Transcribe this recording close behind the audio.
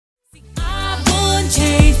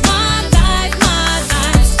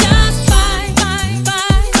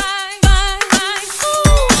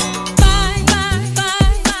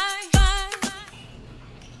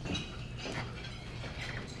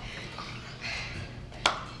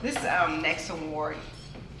This next award,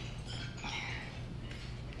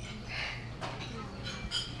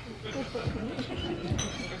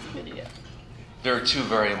 there are two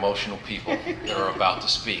very emotional people that are about to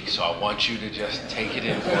speak, so I want you to just take it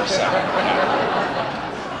in for a second.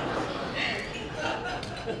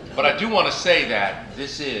 But I do want to say that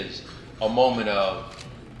this is a moment of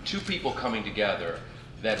two people coming together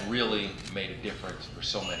that really made a difference for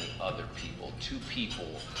so many other people. Two people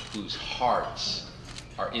whose hearts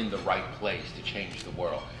are in the right place to change the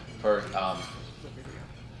world. I'm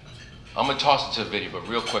going to toss it to a video, but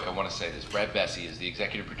real quick, I want to say this. Brad Bessey is the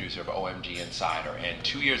executive producer of OMG Insider, and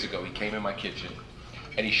 2 years ago, he came in my kitchen,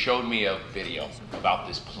 and he showed me a video about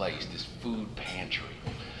this place, this food pantry.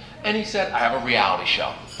 And he said, I have a reality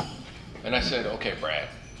show. And I said, okay, Brad,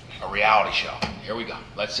 a reality show. Here we go.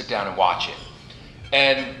 Let's sit down and watch it.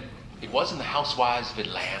 And it wasn't the Housewives of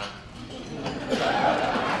Atlanta.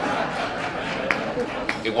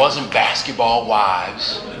 It wasn't Basketball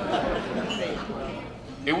Wives.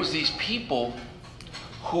 It was these people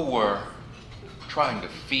who were trying to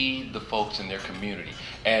feed the folks in their community.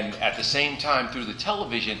 And at the same time, through the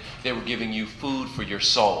television, they were giving you food for your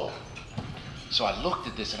soul. So I looked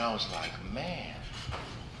at this and I was like, man,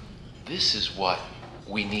 this is what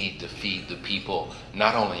we need to feed the people,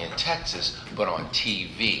 not only in Texas, but on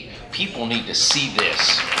TV. People need to see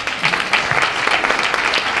this.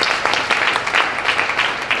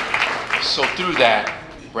 So through that,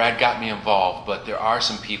 Brad got me involved, but there are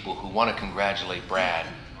some people who want to congratulate Brad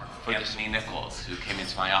for Anthony Nichols, who came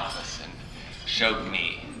into my office and showed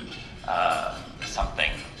me something.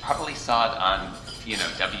 Probably saw it on,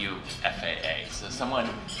 WFAA. So someone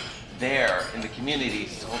there in the community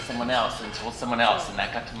told someone else and told someone else, and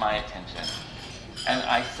that got to my attention. And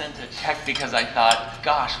I sent a check because I thought,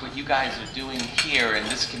 gosh, what you guys are doing here in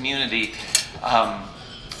this community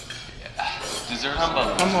deserves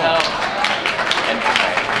humbug.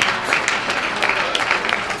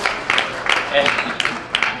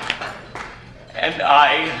 And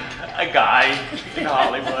I, a guy in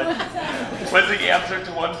Hollywood, was the answer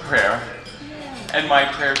to one prayer. And my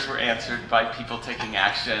prayers were answered by people taking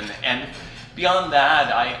action. And beyond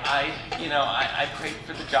that, I prayed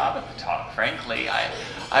for the job at the top, frankly.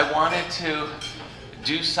 I wanted to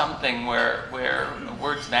do something where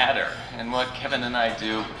words matter. And what Kevin and I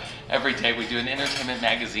do every day, we do an entertainment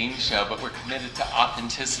magazine show, but we're committed to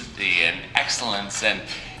authenticity and excellence and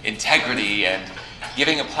integrity and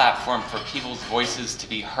giving a platform for people's voices to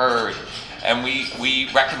be heard. And we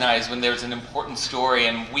recognize when there's an important story,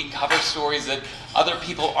 and we cover stories that other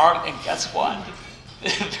people aren't, and guess what?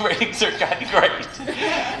 The ratings are kind of great.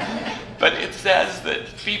 But it says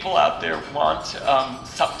that people out there want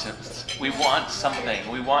substance. We want something.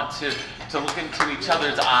 We want to look into each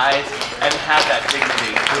other's eyes and have that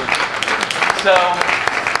dignity. So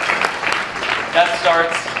that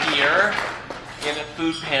starts here in a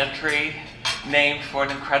food pantry named for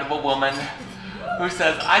an incredible woman who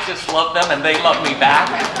says, I just love them and they love me back.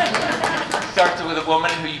 It starts with a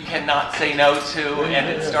woman who you cannot say no to, and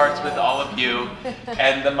it starts with all of you.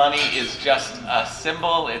 And the money is just a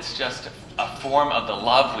symbol. It's just a form of the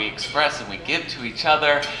love we express and we give to each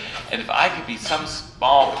other. And if I could be some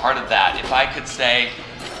small part of that, if I could say,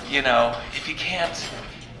 if you can't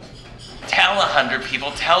tell 100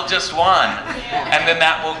 people, tell just one. And then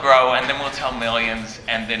that will grow, and then we'll tell millions,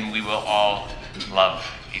 and then we will all love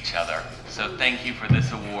each other. So thank you for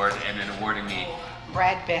this award and in awarding me.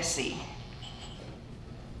 Brad Bessey.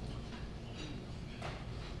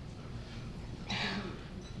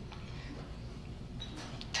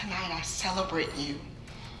 Tonight I celebrate you.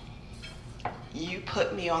 You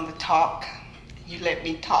put me on the talk. You let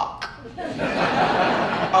me talk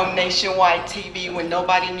on nationwide TV when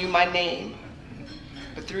nobody knew my name.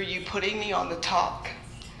 But through you putting me on the talk,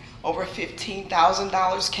 over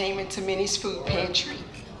 $15,000 came into Minnie's food pantry.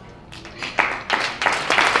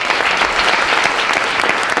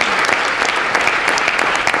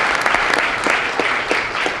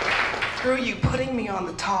 Through you putting me on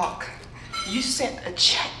the talk, you sent a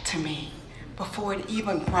check to me before it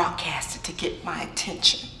even broadcasted to get my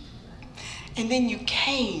attention. And then you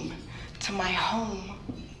came to my home,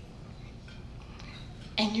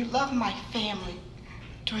 and you loved my family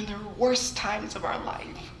during the worst times of our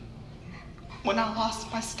life. When I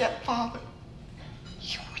lost my stepfather,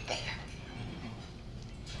 you were there.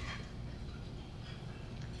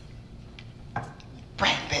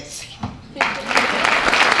 Brad Bessey.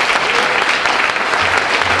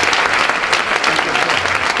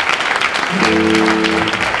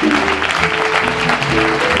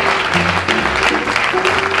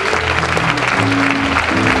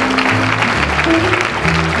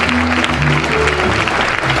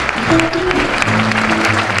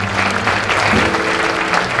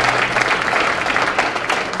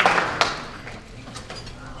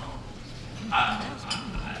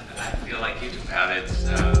 huge about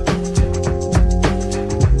it.